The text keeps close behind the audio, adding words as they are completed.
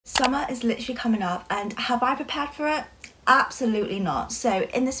Summer is literally coming up, and have I prepared for it? Absolutely not. So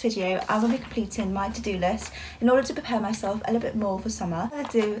in this video I will be completing my to-do list in order to prepare myself a little bit more for summer.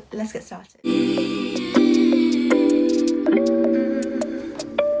 Let's get started.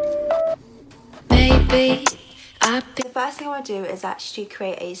 Baby, the first thing I want to do is actually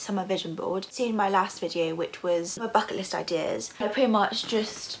create a summer vision board. Seen my last video, which was my bucket list ideas. I pretty much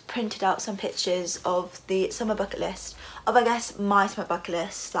just printed out some pictures of the summer bucket list of, I guess, my summer bucket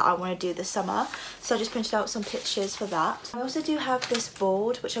list that I want to do this summer. So I just printed out some pictures for that. I also do have this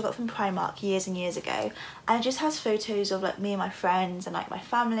board which I got from Primark years and years ago, and it just has photos of like me and my friends and like my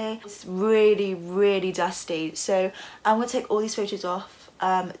family. It's really dusty, so I'm gonna take all these photos off,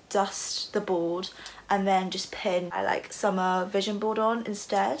 dust the board, and then just pin my like summer vision board on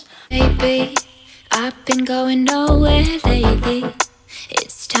instead. Baby, I've been going nowhere lately.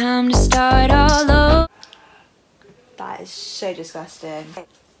 It's time to start all over. That is so disgusting.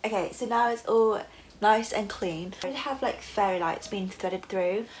 Okay, so now it's all nice and clean. I have like fairy lights being threaded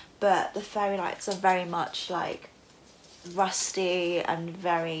through, but the fairy lights are very much like rusty and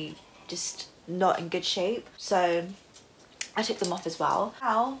very just not in good shape. So I took them off as well.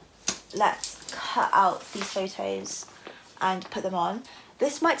 Now let's cut out these photos and put them on.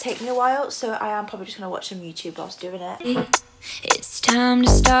 This might take me a while, so I am probably just gonna watch some YouTube whilst doing it. It's time to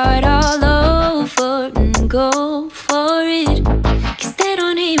start all over and go for it, 'cause they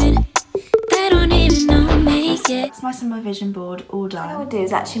don't even know me yet. It's my summer vision board all done. What I would do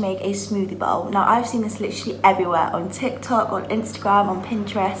is actually make a smoothie bowl. Now I've seen this literally everywhere, on TikTok, on Instagram, on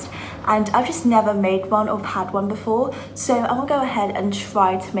Pinterest, and I've just never made one or had one before. So I'm gonna go ahead and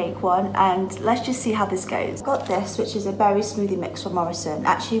try to make one, and let's just see how this goes. Got this, which is a berry smoothie mix from Morrison.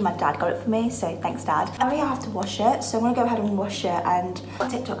 Actually, my dad got it for me, so thanks, Dad. I really have to wash it, so I'm gonna go ahead and wash it. And on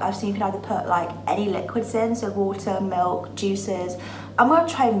TikTok, I've seen you can either put like any liquids in, so water, milk, juices. I'm gonna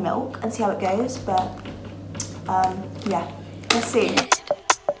try milk and see how it goes, but yeah, let's see. But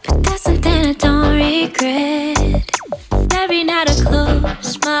that's something I don't regret. Every night I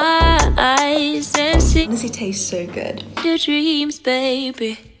close my eyes and see. Honestly, tastes so good. Your dreams,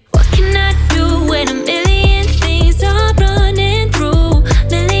 baby. What can I do when a million things are running through?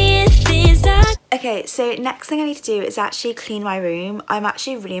 Million things I... Okay, so next thing I need to do is actually clean my room. I'm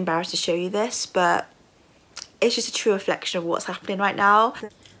actually really embarrassed to show you this, but it's just a true reflection of what's happening right now.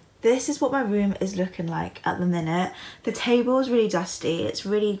 This is what my room is looking like at the minute. The table is really dusty. It's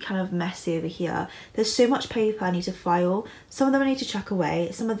really kind of messy over here. There's so much paper I need to file. Some of them I need to chuck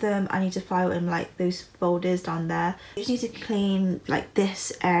away. Some of them I need to file in like those folders down there. I just need to clean like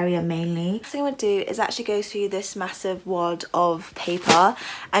this area mainly. The thing I'm gonna do is actually go through this massive wad of paper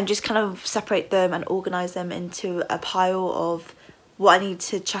and just kind of separate them and organise them into a pile of what I need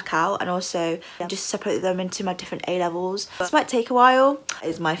to chuck out, and also just separate them into my different A levels. This might take a while.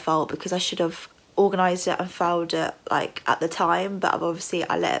 It's my fault because I should have organised it and filed it like at the time, but obviously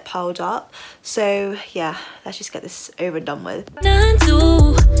I let it piled up. So yeah, let's just get this over and done with. I'm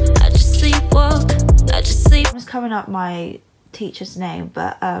just covering up my teacher's name,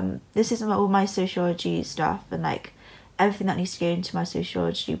 but this is all my sociology stuff and like everything that needs to go into my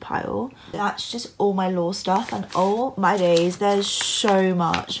sociology pile. That's just all my law stuff, and oh my days, there's so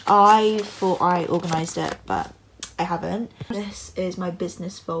much. I thought I organised it, but I haven't. This is my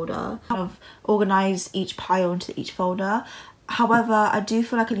business folder. I've organised each pile into each folder. However, I do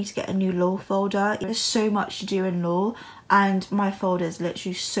feel like I need to get a new law folder. There's so much to do in law, and my folder is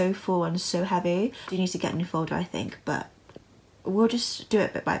literally so full and so heavy. I do need to get a new folder, I think, but we'll just do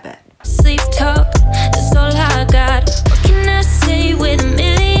it bit by bit. Sleep talk, that's all I got. What can I say with a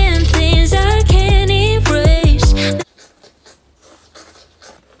million things I can't erase?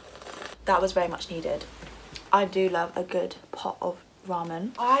 That was very much needed. I do love a good pot of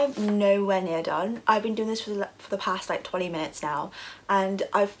ramen. I'm nowhere near done. I've been doing this for the past like 20 minutes now, and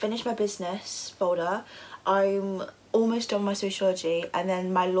I've finished my business folder. I'm almost done my sociology, and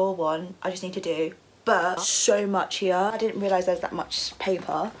then my law one I just need to do. But so much here. I didn't realise there's that much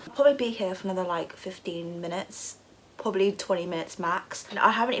paper. I'll probably be here for another like 15 minutes, probably 20 minutes max. And I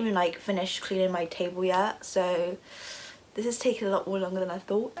haven't even like finished cleaning my table yet, so this is taking a lot more longer than I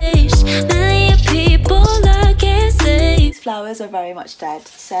thought. These flowers are very much dead,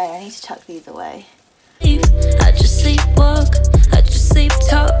 so I need to chuck these away. I just sleepwalk, I just sleep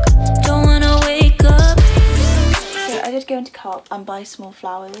talk, don't wanna wake up. I did go into Co-op and buy small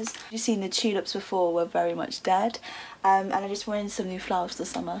flowers. You've seen the tulips before were very much dead, and I just wanted some new flowers for the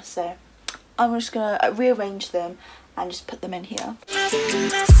summer, so I'm just gonna rearrange them and just put them in here.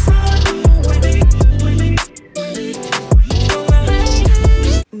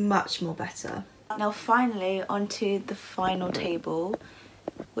 Much more better. Now finally onto the final table.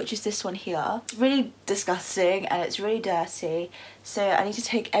 which is this one here. It's really disgusting and it's really dirty, so I need to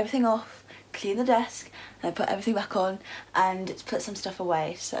take everything off, clean the desk, and put everything back on and put some stuff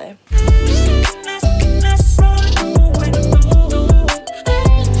away. So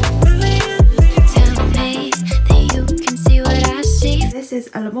this is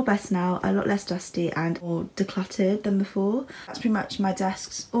a lot more better now, a lot less dusty and more decluttered than before. That's pretty much my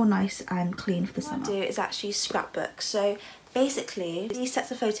desk's all nice and clean for the summer. What I do is actually scrapbook. So basically, these sets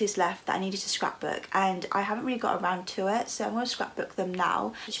of photos left that I needed to scrapbook and I haven't really got around to it, so I'm going to scrapbook them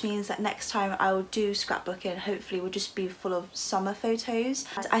now, which means that next time I will do scrapbooking, hopefully will just be full of summer photos.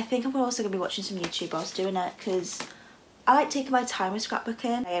 And I think I'm also going to be watching some YouTube whilst doing it, because I like taking my time with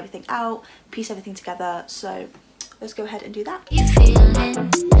scrapbooking, lay everything out, piece everything together, so let's go ahead and do that. You're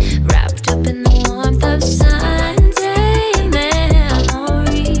feeling wrapped up in the warmth of Sunday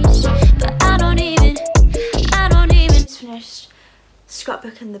memories, but I don't even Just finished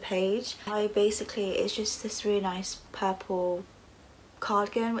scrapbooking the page. It's just this really nice purple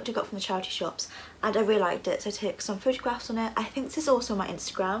cardigan which I got from the charity shops, and I really liked it, so I took some photographs on it. I think this is also on my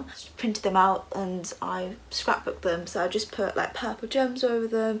Instagram. Just printed them out and I scrapbooked them, so I just put like purple gems over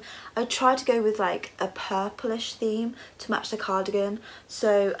them. I tried to go with like a purplish theme to match the cardigan,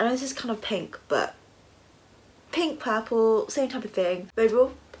 so I know this is kind of pink, but pink, purple, same type of thing. But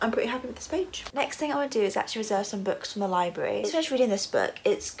overall, I'm pretty happy with this page. Next thing I want to do is actually reserve some books from the library. I just finished reading this book.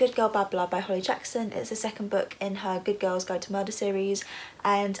 It's Good Girl Bad Blood by Holly Jackson. It's the second book in her Good Girls Guide to Murder series,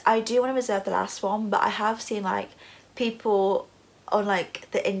 and I do want to reserve the last one, but I have seen like people on like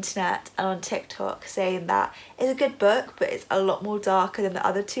the internet and on TikTok saying that it's a good book but it's a lot more darker than the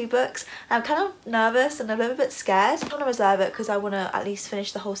other two books, and I'm kind of nervous and a little bit scared. I want to reserve it because I want to at least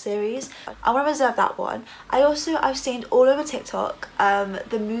finish the whole series. I want to reserve that one. I've seen all over TikTok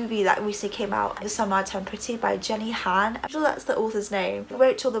the movie that recently came out, The Summer I Turned Pretty by Jenny Han. I'm sure that's the author's name. I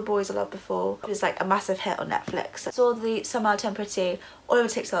wrote To All the Boys I Loved Before. It was like a massive hit on Netflix. I saw The Summer I Turned Pretty all over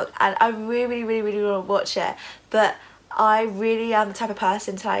TikTok and I really want to watch it, but I really am the type of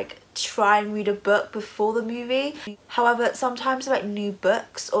person to like try and read a book before the movie. However, sometimes like new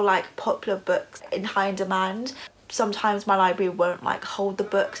books or like popular books in high demand, sometimes my library won't like hold the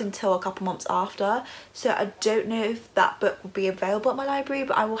books until a couple months after, so I don't know if that book will be available at my library,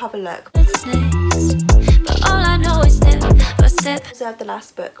 but I will have a look. but all I know is step by step. I reserved the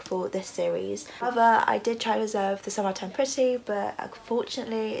last book for this series. However, I did try to reserve The Summer I Turned Pretty, but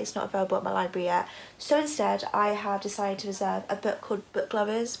unfortunately it's not available at my library yet. So instead, I have decided to reserve a book called Book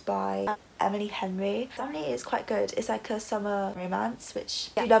Lovers by Emily Henry. Emily is quite good. It's like a summer romance, which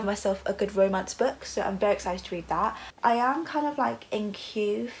I do love myself a good romance book, so I'm very excited to read that. I am kind of like in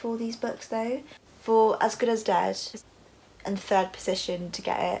queue for these books though. For As Good as Dead, in 3rd position to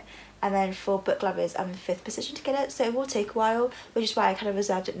get it, and then for Book Lovers I'm in 5th position to get it, so it will take a while, which is why I kind of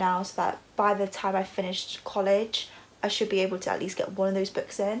reserved it now, so that by the time I finished college I should be able to at least get one of those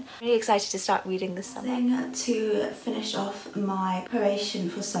books in. I'm really excited to start reading this summer. To finish off my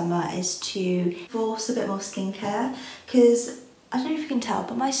preparation for summer is to force a bit more skincare, because I don't know if you can tell,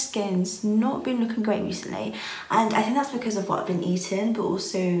 but my skin's not been looking great recently, and I think that's because of what I've been eating, but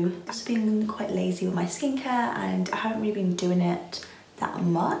also I've just been quite lazy with my skincare and I haven't really been doing it that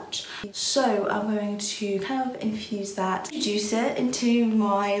much. So I'm going to kind of introduce it into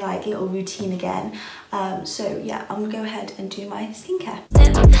my like little routine again. So yeah, I'm gonna go ahead and do my skincare.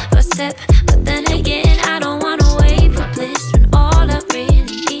 Step by step, but then again I don't wanna wait for bliss when all I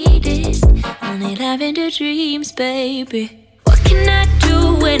really need is only lavender dreams, baby. What can I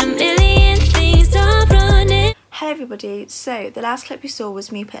do when a million things are running? Hello everybody, so the last clip you saw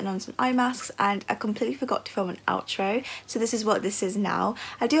was me putting on some eye masks and I completely forgot to film an outro, so this is what this is now.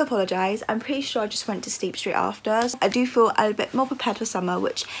 I do apologise, I'm pretty sure I just went to sleep straight after. I do feel a bit more prepared for summer,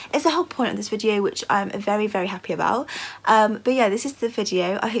 which is the whole point of this video, which I'm very happy about. But yeah, this is the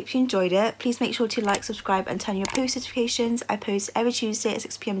video. I hope you enjoyed it. Please make sure to like, subscribe and turn on your post notifications. I post every Tuesday at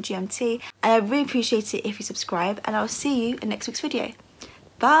 6 PM GMT, and I really appreciate it if you subscribe, and I'll see you in next week's video.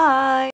 Bye!